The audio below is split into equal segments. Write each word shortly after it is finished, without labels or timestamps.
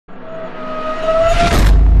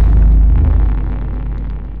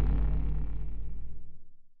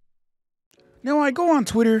I go on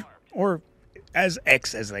Twitter, or as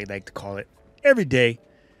X as I like to call it, every day.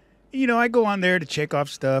 I go on there to check off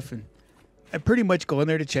stuff, and I pretty much go in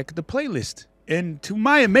there to check the playlist. And to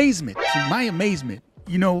my amazement,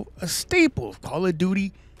 a staple of Call of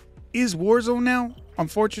Duty is Warzone now,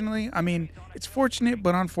 unfortunately. I mean, it's fortunate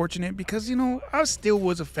but unfortunate because, I still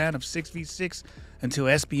was a fan of 6v6 until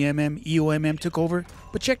SBMM, EOMM took over.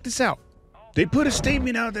 But check this out. They put a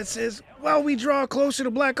statement out that says, while we draw closer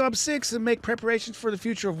to Black Ops 6 and make preparations for the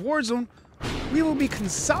future of Warzone, we will be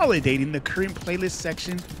consolidating the current playlist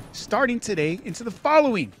section starting today into the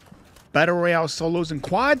following: Battle Royale solos and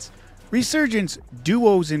quads, Resurgence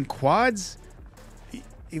duos and quads.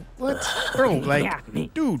 What? Bro,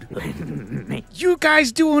 dude, you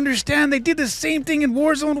guys do understand they did the same thing in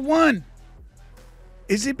Warzone 1.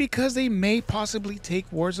 Is it because they may possibly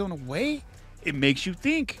take Warzone away? It makes you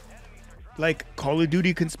think. Like Call of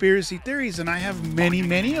Duty conspiracy theories, and I have many,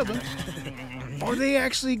 many of them. Are they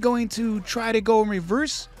actually going to try to go in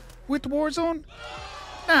reverse with Warzone?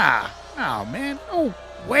 Nah, man, no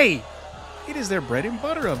way. It is their bread and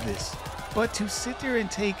butter of this. But to sit there and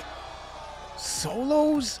take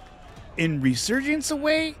solos and Resurgence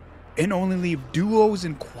away and only leave duos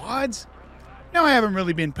and quads? Now, I haven't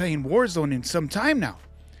really been playing Warzone in some time now.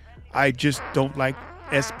 I just don't like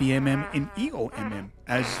SBMM and EOMM.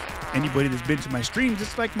 As anybody that's been to my streams,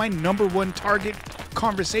 it's like my #1 target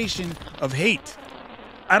conversation of hate.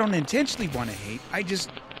 I don't intentionally want to hate. I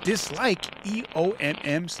just dislike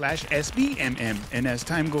EOMM/SBMM. And as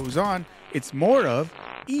time goes on, it's more of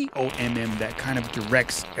EOMM that kind of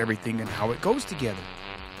directs everything and how it goes together.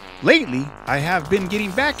 Lately, I have been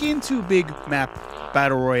getting back into big map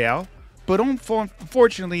Battle Royale, but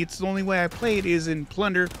unfortunately, it's the only way I play it is in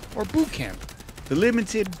Plunder or Boot Camp. The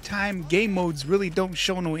limited time game modes really don't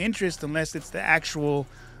show no interest unless it's the actual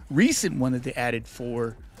recent one that they added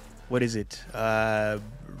for,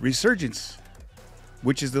 Resurgence,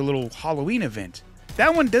 which is the little Halloween event.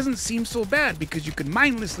 That one doesn't seem so bad because you can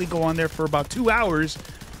mindlessly go on there for about 2 hours,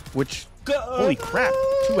 which, holy crap,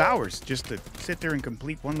 2 hours just to sit there and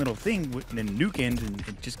complete one little thing and then nuke end, and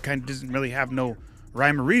it just kind of doesn't really have no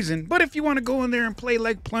rhyme or reason. But if you want to go in there and play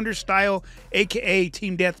like Plunder style, aka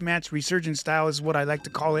Team Deathmatch, Resurgence style is what I like to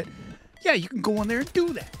call it, yeah, you can go in there and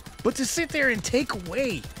do that. But to sit there and take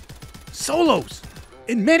away solos,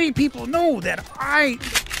 and many people know that I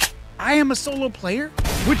am a solo player,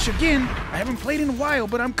 which again, I haven't played in a while,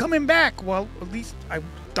 but I'm coming back. Well, at least I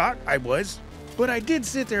thought I was. But I did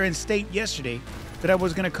sit there and state yesterday that I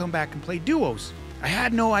was going to come back and play duos. I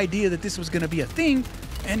had no idea that this was going to be a thing,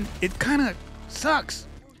 and it kind of sucks.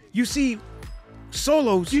 You see,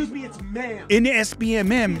 solos in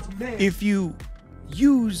SBMM, if you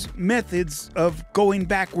use methods of going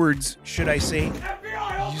backwards, should I say,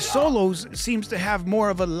 solos seems to have more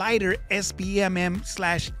of a lighter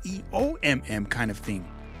SBMM/EOMM kind of thing.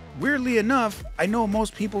 Weirdly enough, I know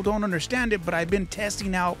most people don't understand it, but I've been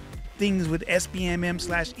testing out things with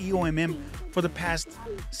SBMM/EOMM for the past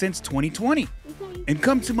since 2020. And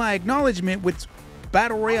come to my acknowledgement with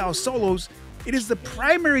Battle Royale solos, it is the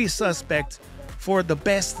primary suspect for the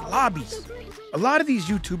best lobbies. A lot of these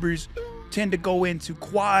YouTubers tend to go into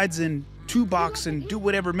quads and 2-box and do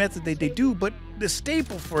whatever method they do, but the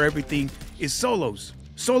staple for everything is solos.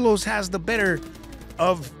 Solos has the better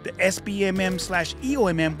of the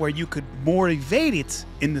SBMM/EOMM, where you could more evade it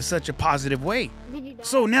in such a positive way.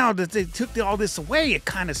 So now that they took all this away, it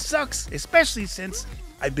kind of sucks, especially since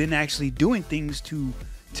I've been actually doing things to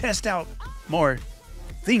test out more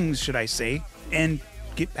things, should I say, and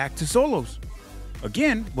get back to solos.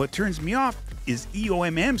 Again, what turns me off is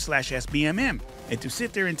EOMM/SBMM. And to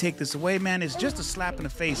sit there and take this away, man, is just a slap in the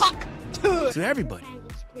face to everybody.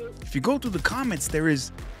 If you go through the comments, there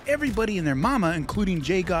is everybody and their mama, including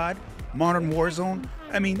J-God, Modern Warzone.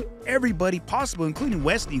 I mean, everybody possible, including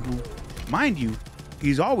Wesley, who, mind you,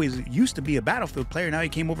 he's always used to be a Battlefield player. Now he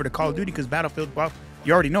came over to Call of Duty because Battlefield, well,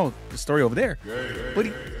 you already know the story over there. But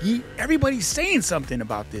everybody's saying something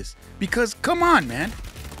about this because, come on, man.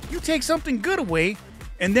 You take something good away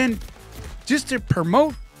and then just to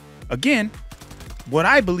promote, again, what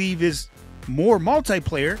I believe is more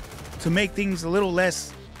multiplayer to make things a little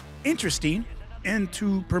less interesting and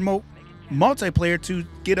to promote multiplayer to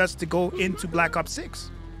get us to go into Black Ops 6.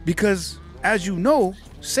 Because, as you know,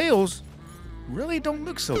 sales really don't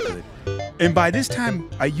look so good. And by this time,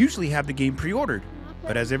 I usually have the game pre-ordered.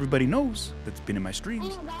 But as everybody knows that's been in my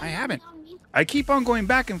streams, I haven't. I keep on going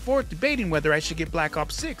back and forth debating whether I should get Black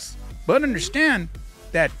Ops 6. But understand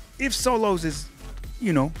that if solos is,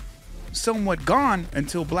 somewhat gone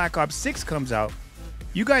until Black Ops 6 comes out,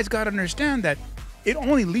 you guys gotta understand that it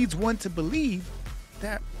only leads one to believe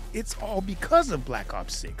that it's all because of Black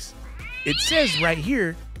Ops 6. It says right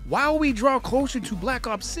here, while we draw closer to Black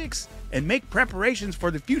Ops 6 and make preparations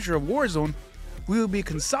for the future of Warzone, we will be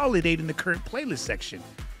consolidating the current playlist section.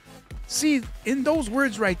 See, in those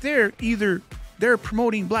words right there, either they're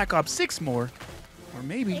promoting Black Ops 6 more, or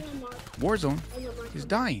maybe Warzone is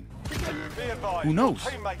dying. Who knows?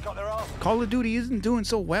 Call of Duty isn't doing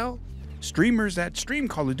so well. Streamers that stream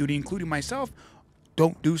Call of Duty, including myself,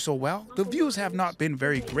 don't do so well. The views have not been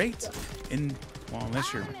very great. Well,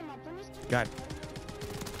 unless you're got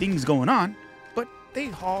things going on, but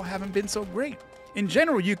they all haven't been so great. In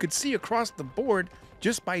general, you could see across the board,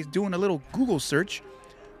 just by doing a little Google search,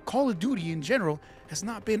 Call of Duty in general has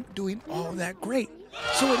not been doing all that great.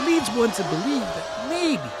 So it leads one to believe that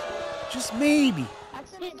maybe, just maybe,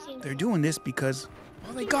 they're doing this because,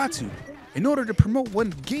 well, they got to. In order to promote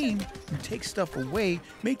one game, you take stuff away,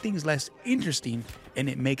 make things less interesting, and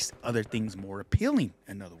it makes other things more appealing.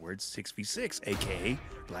 In other words, 6v6, aka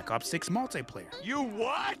Black Ops 6 multiplayer. You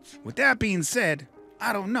what? With that being said,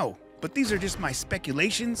 I don't know, but these are just my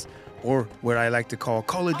speculations, or what I like to call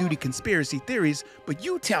Call of Duty conspiracy theories, but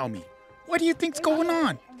you tell me, what do you think's going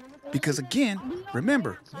on? Because again,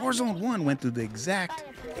 remember, Warzone 1 went through the exact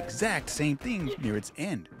same thing near its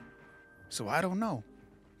end. So I don't know,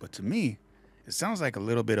 but to me, it sounds like a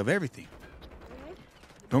little bit of everything.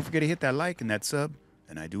 Don't forget to hit that like and that sub,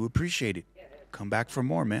 and I do appreciate it. Come back for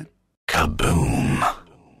more, man. Kaboom.